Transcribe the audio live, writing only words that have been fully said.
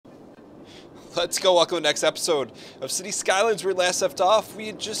Let's go. Welcome to the next episode of City Skylines. Where we last left off, we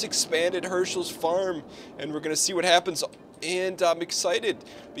had just expanded Herschel's farm, and we're going to see what happens. And I'm excited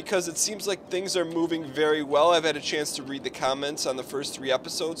because it seems like things are moving very well. I've had a chance to read the comments on the first 3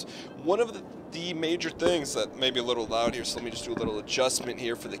 episodes. One of the major things that may be a little loud here, so let me just do a little adjustment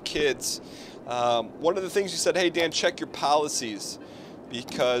here for the kids. One of the things you said, hey Dan, check your policies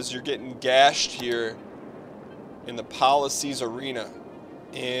because you're getting gashed here in the policies arena.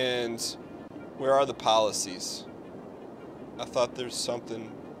 And where are the policies? I thought there's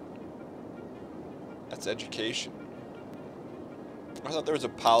something. That's education. I thought there was a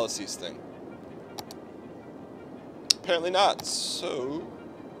policies thing. Apparently not. So,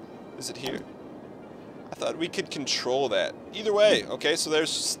 is it here? I thought we could control that. Either way, okay, so there's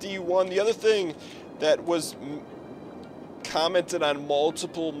ST1. The other thing that was commented on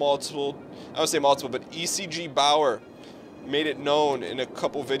multiple, I would say multiple, but ECG Bauer made it known in a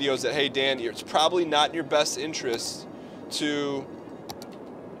couple videos that, hey Dan, it's probably not in your best interest to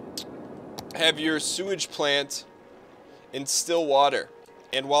have your sewage plant in still water.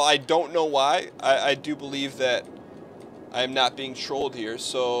 And while I don't know why, I do believe that I am not being trolled here.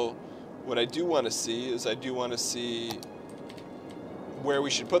 So what I do want to see is I do want to see where we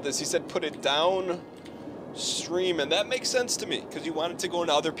should put this. He said put it downstream, and that makes sense to me because you want it to go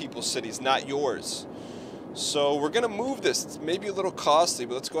into other people's cities, not yours. So we're going to move this. It's maybe a little costly,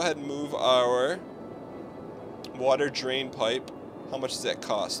 but let's go ahead and move our water drain pipe. How much does that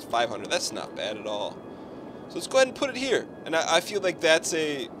cost? 500. That's not bad at all. So let's go ahead and put it here. And I feel like that's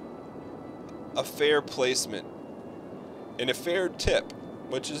a fair placement and a fair tip,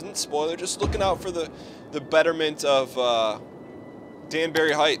 which isn't spoiler, just looking out for the betterment of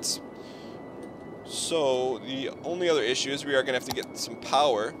Danbury Heights. So the only other issue is we are going to have to get some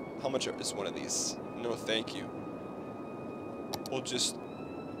power. How much is one of these? No, thank you. We'll just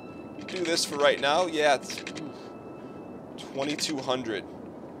do this for right now. Yeah, it's 2,200.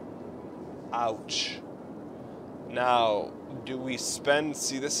 Ouch. Now, do we spend...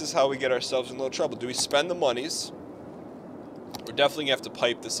 See, this is how we get ourselves in a little trouble. Do we spend the monies? We're definitely going to have to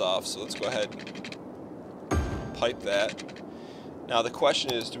pipe this off, so let's go ahead and pipe that. Now, the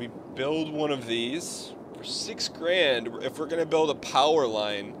question is, do we build one of these for 6 grand? If we're going to build a power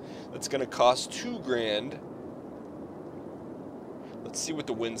line that's going to cost 2 grand. Let's see what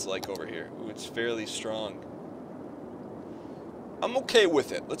the wind's like over here. Ooh, it's fairly strong. I'm okay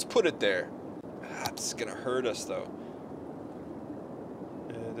with it. Let's put it there. It's going to hurt us, though.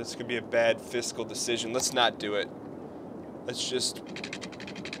 This is going to be a bad fiscal decision. Let's not do it. We'll just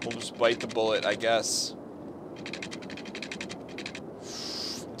bite the bullet, I guess.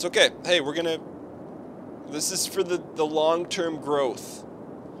 It's okay. Hey, we're going to... This is for the long-term growth.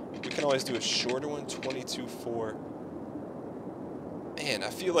 We can always do a shorter one, 22.4. Man, I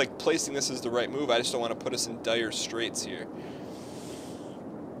feel like placing this is the right move. I just don't want to put us in dire straits here.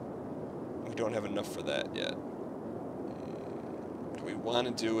 We don't have enough for that yet. Do we want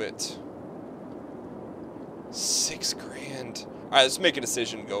to do it? 6 grand. Alright, let's make a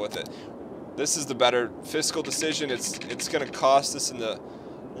decision and go with it. This is the better fiscal decision. It's going to cost us in the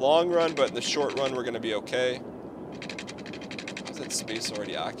long run, but in the short run we're going to be okay. How's that space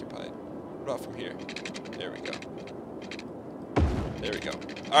already occupied? What about from here? There we go. There we go.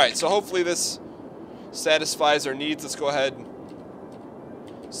 Alright, so hopefully this satisfies our needs. Let's go ahead and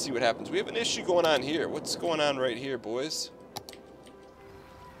see what happens. We have an issue going on here. What's going on right here, boys?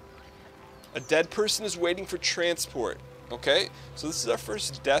 A dead person is waiting for transport. Okay, so this is our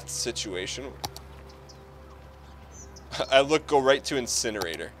first death situation. I go right to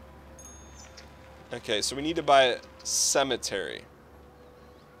incinerator. Okay, so we need to buy a cemetery.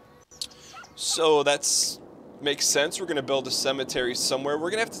 So that's makes sense. We're going to build a cemetery somewhere. We're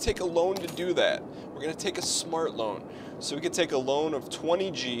going to have to take a loan to do that. We're going to take a smart loan. So we could take a loan of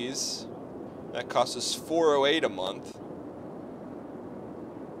 20 G's. That costs us $408 a month.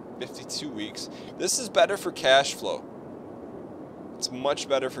 52 weeks. This is better for cash flow. It's much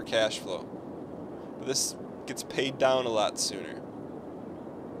better for cash flow. But this gets paid down a lot sooner.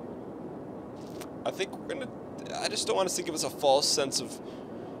 I think we're going to... I just don't want us to give us a false sense of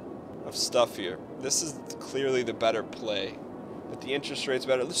stuff here. This is clearly the better play. But the interest rate's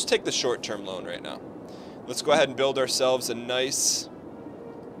better. Let's take the short-term loan right now. Let's go ahead and build ourselves a nice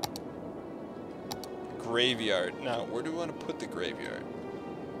graveyard. Now, where do we want to put the graveyard?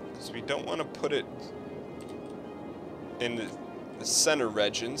 Because we don't want to put it in the center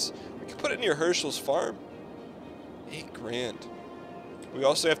regions. We can put it near Herschel's farm. 8 grand. We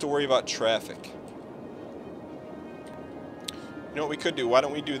also have to worry about traffic. You know what we could do? Why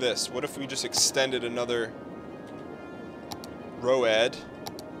don't we do this? What if we just extended another road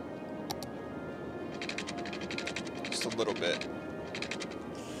just a little bit.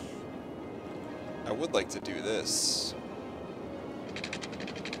 I would like to do this.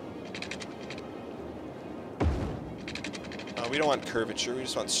 We don't want curvature, we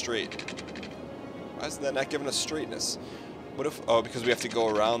just want straight. Why is that not giving us straightness? What if, oh, because we have to go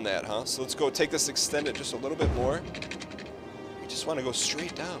around that, huh? So let's go take this, extend it just a little bit more. We just want to go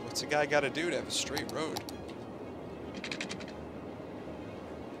straight down. What's a guy got to do to have a straight road?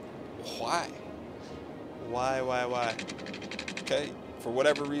 Why? Why? Okay, for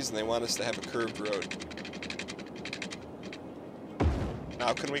whatever reason, they want us to have a curved road.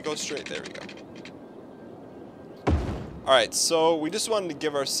 Now can we go straight? There we go. Alright, so we just wanted to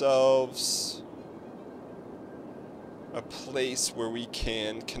give ourselves a place where we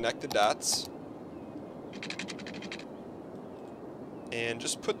can connect the dots. And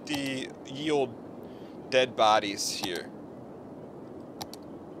just put the old dead bodies here.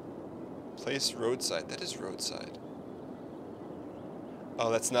 Place roadside. That is roadside.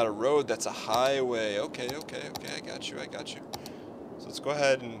 Oh, that's not a road, that's a highway. Okay, I got you. So let's go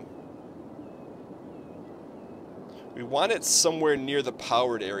ahead and... We want it somewhere near the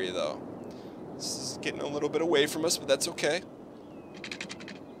powered area, though. This is getting a little bit away from us, but that's okay.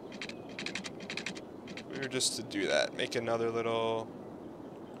 We were just to do that. Make another little...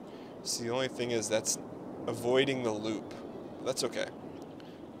 See, the only thing is that's avoiding the loop. That's okay.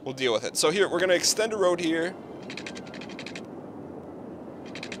 We'll deal with it. So here, we're going to extend a road here.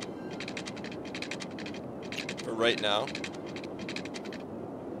 For right now.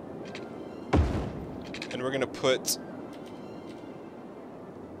 And we're going to put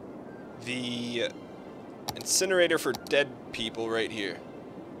the incinerator for dead people right here.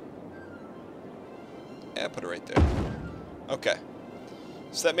 Yeah, put it right there. Okay.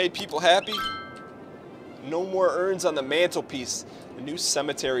 So that made people happy. No more urns on the mantelpiece. The new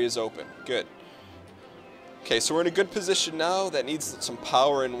cemetery is open. Good. Okay, so we're in a good position now. That needs some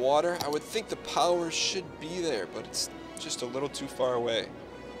power and water. I would think the power should be there, but it's just a little too far away.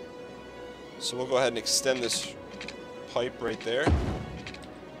 So we'll go ahead and extend this pipe right there.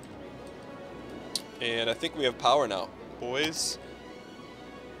 And I think we have power now, boys.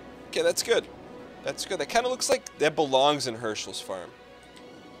 Okay, that's good. That's good. That kind of looks like that belongs in Herschel's farm.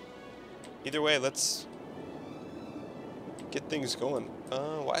 Either way, let's get things going.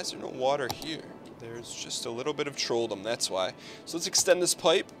 Why is there no water here? There's just a little bit of trolldom, that's why. So let's extend this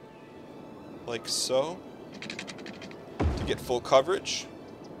pipe, like so, to get full coverage.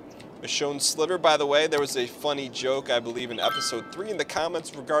 Michonne's Sliver, by the way, there was a funny joke, I believe, in episode 3 in the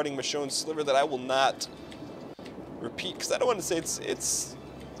comments regarding Michonne's Sliver that I will not repeat, because I don't want to say it's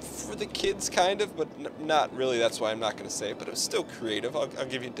for the kids, kind of, but not really. That's why I'm not going to say it, but it was still creative. I'll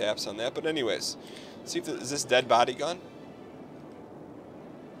give you daps on that. But anyways, see if is this dead body gone?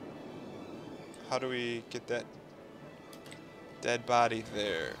 How do we get that dead body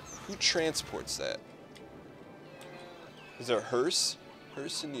there? Who transports that? Is there a hearse?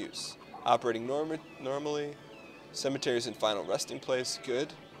 Hearse in use. Operating normally. Cemeteries in final resting place.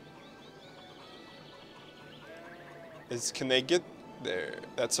 Good. Can they get there?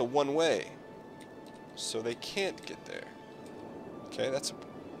 That's a one-way. So they can't get there. Okay,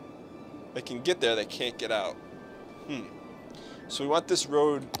 they can get there, they can't get out. So we want this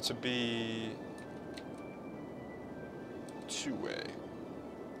road to be two-way.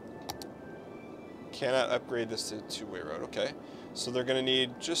 Cannot upgrade this to a two-way road, okay. So they're going to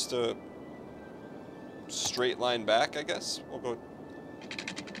need just a straight line back, I guess. We'll go...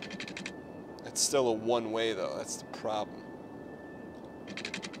 It's still a one-way, though. That's the problem.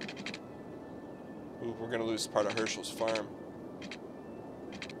 Ooh, we're going to lose part of Herschel's farm.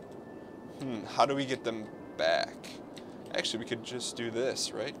 How do we get them back? Actually, we could just do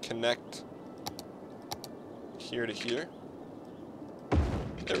this, right? Connect here to here.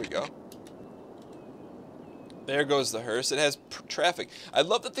 There we go. There goes the hearse. It has traffic. I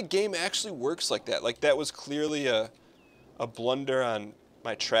love that the game actually works like that. Like, that was clearly a blunder on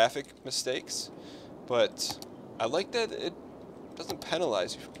my traffic mistakes. But I like that it doesn't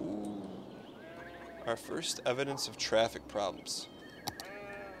penalize you. Ooh. Our first evidence of traffic problems.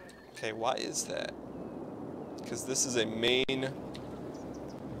 Okay, why is that? Because this is a main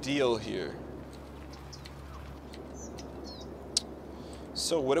deal here.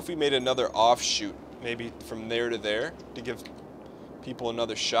 So what if we made another offshoot? Maybe from there to there to give people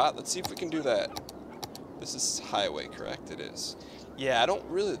another shot. Let's see if we can do that. This is highway, correct? It is. Yeah, I don't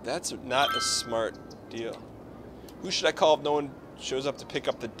really... That's not a smart deal. Who should I call if no one shows up to pick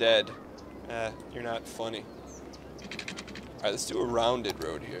up the dead? You're not funny. Alright, let's do a rounded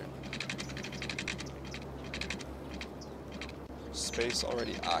road here. Space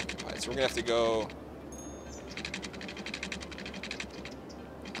already occupied. So we're going to have to go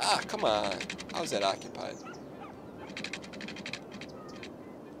Ah, come on. How's that occupied?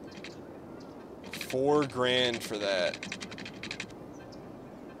 $4,000 for that.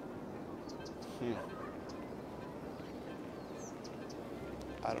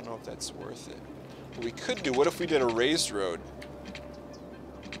 I don't know if that's worth it. What we could do, what if we did a raised road?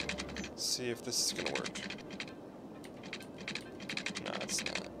 Let's see if this is gonna work. No, it's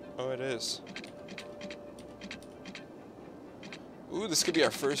not. Oh, it is. Ooh, this could be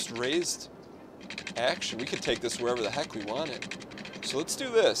our first raised action. We could take this wherever the heck we want it. So let's do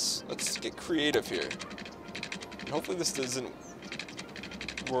this. Let's get creative here. And hopefully this isn't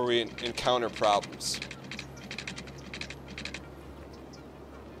where we encounter problems.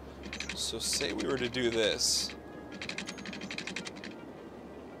 So say we were to do this.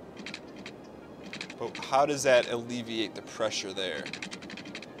 But how does that alleviate the pressure there?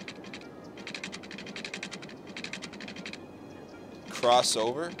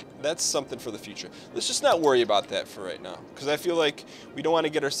 Crossover? That's something for the future. Let's just not worry about that for right now. Because I feel like we don't want to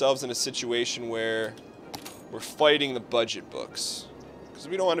get ourselves in a situation where we're fighting the budget books. Because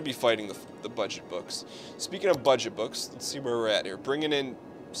we don't want to be fighting the budget books. Speaking of budget books, let's see where we're at here. Bringing in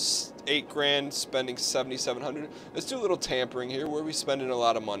 $8,000, spending $7,700. Let's do a little tampering here. Where are we spending a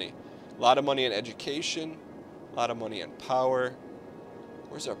lot of money? A lot of money on education. A lot of money on power.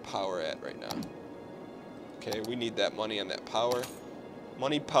 Where's our power at right now? Okay, we need that money on that power.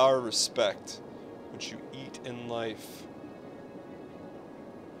 Money, power, respect. What you eat in life.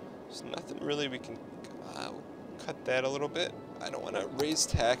 There's nothing really we can... we'll cut that a little bit. I don't want to raise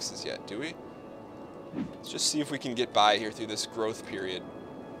taxes yet, do we? Let's just see if we can get by here through this growth period.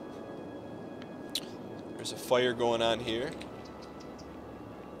 There's a fire going on here.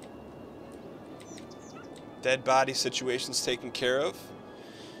 Dead body situation's taken care of.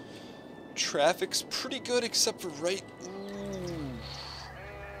 Traffic's pretty good except for right...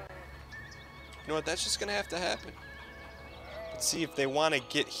 You know what, that's just gonna have to happen. Let's see if they want to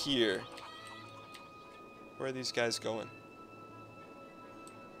get here. Where are these guys going?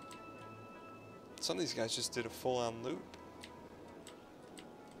 Some of these guys just did a full-on loop.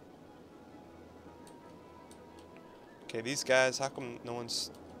 Okay, these guys, how come no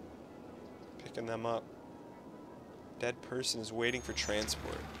one's picking them up? Dead person is waiting for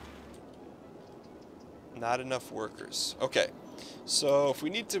transport. Not enough workers. Okay, so if we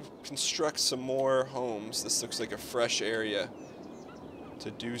need to construct some more homes, this looks like a fresh area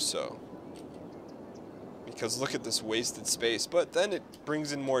to do so. Because look at this wasted space, but then it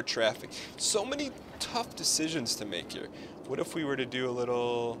brings in more traffic. So many tough decisions to make here. What if we were to do a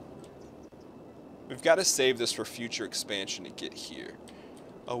little... We've got to save this for future expansion to get here.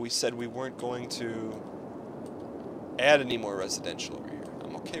 Oh, we said we weren't going to add any more residential over here.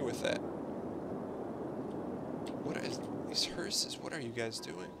 I'm okay with that. What are these hearses? What are you guys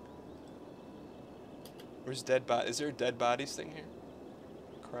doing? Where's dead body? Is there a dead bodies thing here?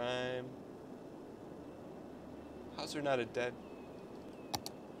 Crime. How's there not a dead?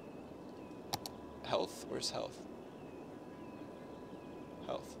 Health. Where's health?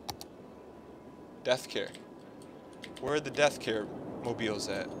 Health. Death care. Where are the death care mobiles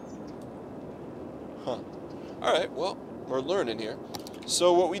at? Huh. Alright, well, we're learning here.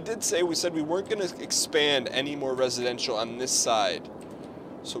 So what we did say, we said we weren't going to expand any more residential on this side.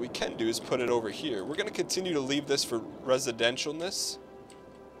 So what we can do is put it over here. We're going to continue to leave this for residentialness.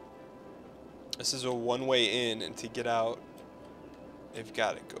 This is a one-way in, and to get out, they've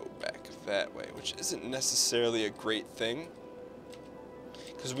got to go back that way, which isn't necessarily a great thing.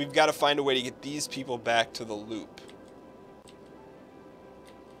 Because we've got to find a way to get these people back to the loop.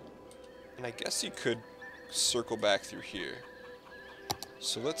 And I guess you could circle back through here.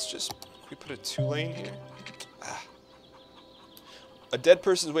 So let's just, we put a 2-lane here. Ah. A dead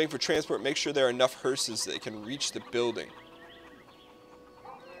person is waiting for transport. Make sure there are enough hearses that they can reach the building.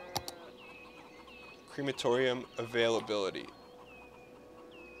 Crematorium availability.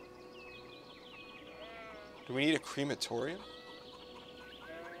 Do we need a crematorium?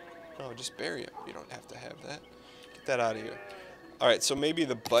 No, just bury him. You don't have to have that. Get that out of here. Alright, so maybe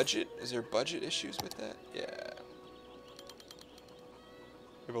the budget. Is there budget issues with that? Yeah.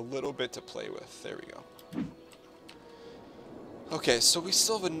 We have a little bit to play with. There we go. Okay, so we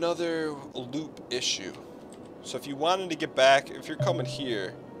still have another loop issue. So if you wanted to get back, if you're coming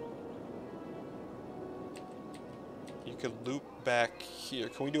here, you could loop back here.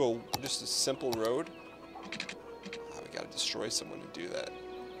 Can we do just a simple road? Oh, we gotta destroy someone to do that.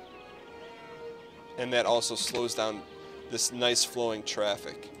 And that also slows down this nice flowing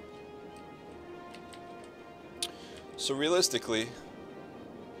traffic. So realistically,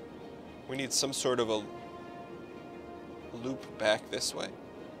 we need some sort of a loop back this way.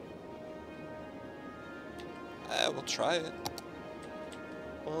 We'll try it.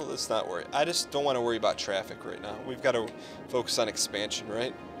 Well, let's not worry. I just don't want to worry about traffic right now. We've got to focus on expansion,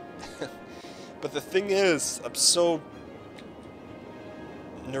 right? But the thing is, I'm so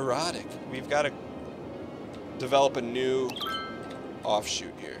neurotic. We've got to develop a new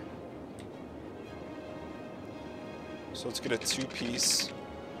offshoot here. So let's get a two-piece.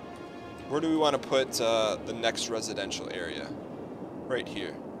 Where do we want to put the next residential area? Right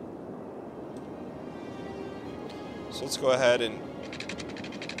here. So let's go ahead and...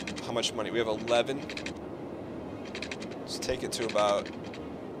 How much money? We have 11. Let's take it to about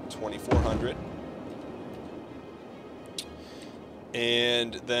 2,400.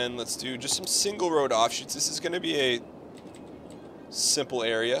 And then let's do just some single road offshoots. This is going to be a simple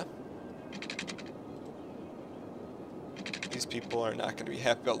area. These people are not going to be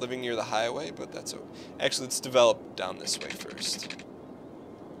happy about living near the highway, but that's okay. Actually, let's develop down this way first.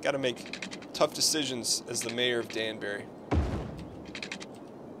 Got to make tough decisions as the mayor of Danbury.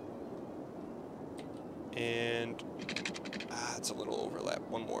 And it's a little overlap.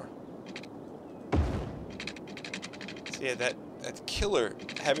 One more. So yeah, that killer,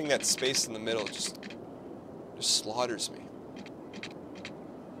 having that space in the middle just slaughters me.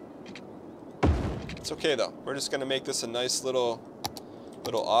 It's okay though. We're just gonna make this a nice little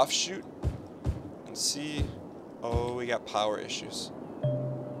offshoot and see. Oh, we got power issues.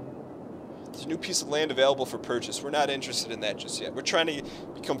 There's a new piece of land available for purchase. We're not interested in that just yet. We're trying to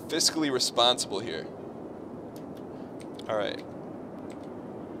become fiscally responsible here. All right.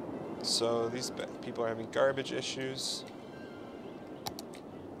 So these people are having garbage issues.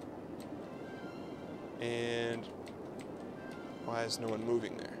 And why is no one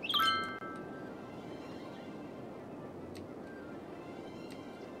moving there?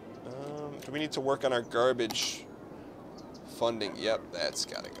 Do we need to work on our garbage funding? Yep, that's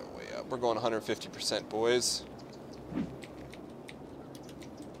got to go way up. We're going 150%, boys.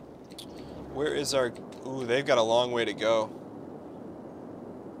 Where is our... Ooh, they've got a long way to go.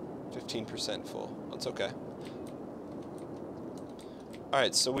 15% full. That's okay.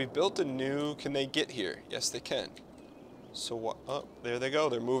 Alright, so we've built a new... Can they get here? Yes, they can. So what? Oh, there they go.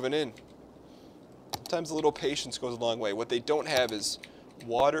 They're moving in. Sometimes a little patience goes a long way. What they don't have is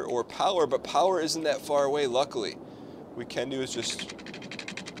water or power, but power isn't that far away, luckily. What we can do is just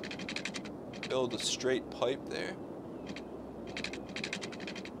build a straight pipe there.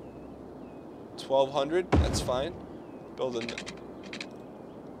 1,200, that's fine. Build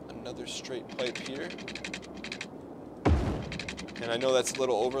another straight pipe here. And I know that's a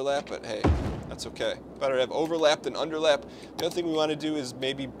little overlap, but hey, that's okay. Better to have overlap than underlap. The other thing we want to do is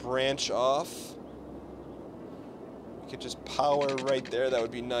maybe branch off. We could just power right there. That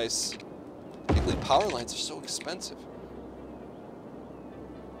would be nice. Particularly power lines are so expensive.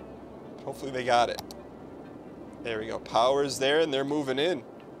 Hopefully they got it. There we go. Power's there and they're moving in.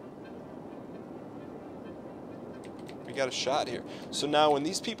 We got a shot here. So now when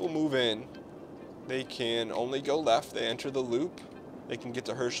these people move in, they can only go left. They enter the loop. They can get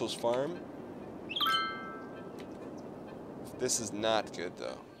to Herschel's farm. This is not good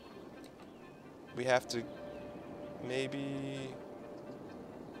though. We have to maybe...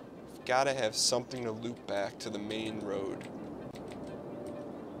 We've got to have something to loop back to the main road.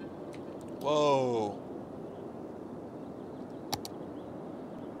 Whoa.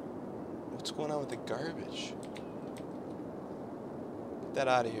 What's going on with the garbage? Get that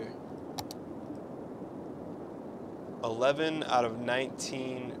out of here. 11 out of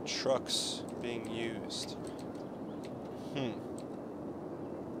 19 trucks being used.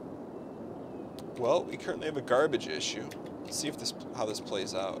 Well, we currently have a garbage issue. Let's see if how this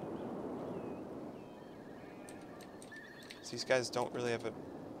plays out. These guys don't really have a...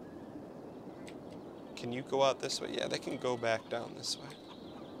 Can you go out this way? Yeah, they can go back down this way.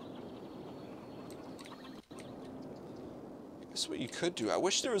 That's what you could do. I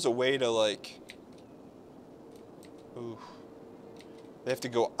wish there was a way to, like... Ooh. They have to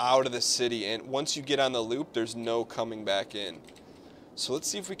go out of the city, and once you get on the loop, there's no coming back in. So let's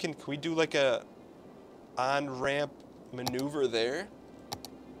see if we can we do like a on-ramp maneuver there?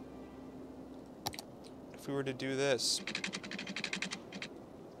 If we were to do this.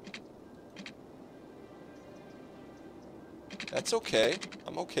 That's okay.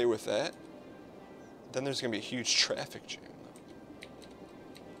 I'm okay with that. Then there's going to be a huge traffic jam.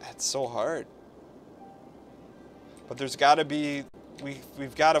 That's so hard. But there's got to be...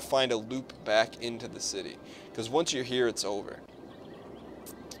 We've got to find a loop back into the city. Because once you're here, it's over.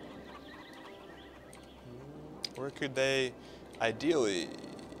 Where could they... Ideally...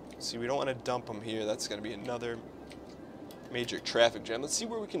 See, we don't want to dump them here. That's going to be another major traffic jam. Let's see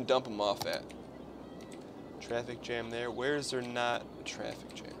where we can dump them off at. Traffic jam there. Where is there not a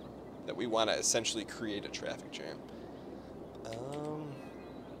traffic jam? That we want to essentially create a traffic jam.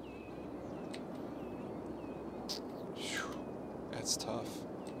 That's tough.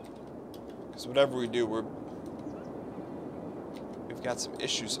 Because whatever we do, we've got some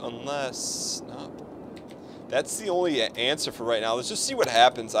issues. Unless, no. That's the only answer for right now. Let's just see what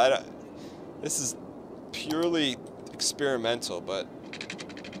happens. This is purely experimental, but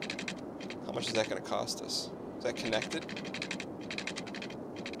how much is that going to cost us? Is that connected?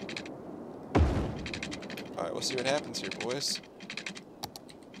 Alright, we'll see what happens here, boys.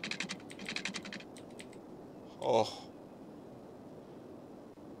 Oh.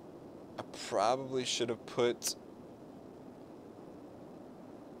 I probably should have put...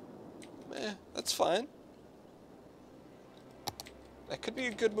 that's fine. That could be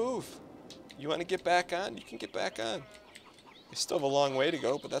a good move. You want to get back on? You can get back on. You still have a long way to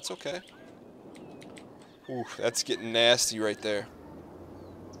go, but that's okay. Ooh, that's getting nasty right there.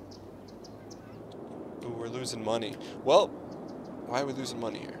 Ooh, we're losing money. Well, why are we losing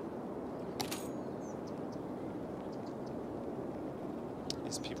money here?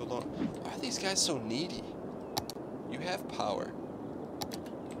 These people don't... Why are these guys so needy? You have power.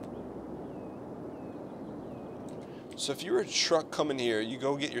 So if you're a truck coming here, you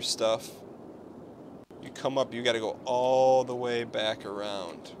go get your stuff. You come up, you got to go all the way back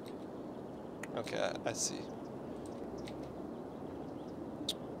around. Okay, I see.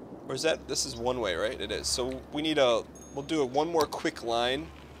 Or is that, this is one way, right? It is. So we need a, we'll do one more quick line.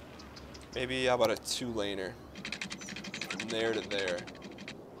 Maybe, how about a 2-laner? From there to there.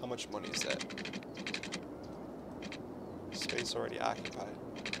 How much money is that? Space already occupied.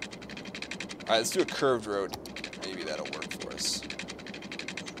 Alright, let's do a curved road. Maybe that'll work for us.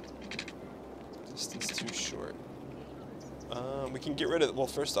 Distance too short. We can get rid of, well,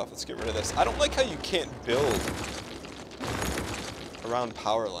 first off, let's get rid of this. I don't like how you can't build around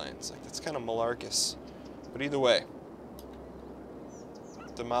power lines. Like, that's kind of malarkous. But either way,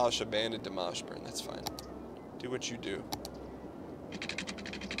 demolish, abandon, demolish, burn. That's fine. Do what you do.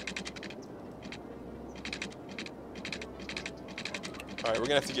 Alright, we're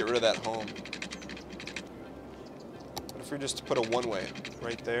gonna have to get rid of that home. What if we just put a one-way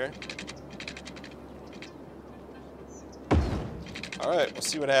right there? Alright, we'll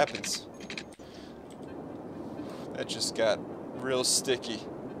see what happens. That just got real sticky.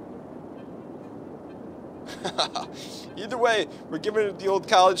 Either way, we're giving it the old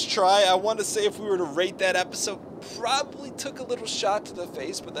college try. I want to say if we were to rate that episode, probably took a little shot to the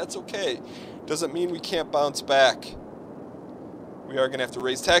face, but that's okay. Doesn't mean we can't bounce back. We are going to have to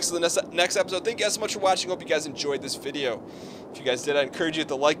raise taxes in the next episode. Thank you guys so much for watching. Hope you guys enjoyed this video. If you guys did, I encourage you to hit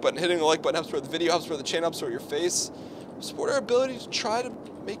the like button. Hitting the like button helps support the video, helps support the channel, helps support your face. Support our ability to try to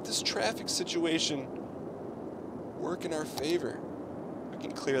make this traffic situation work in our favor. We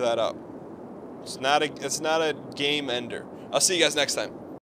can clear that up. It's not a game ender. I'll see you guys next time.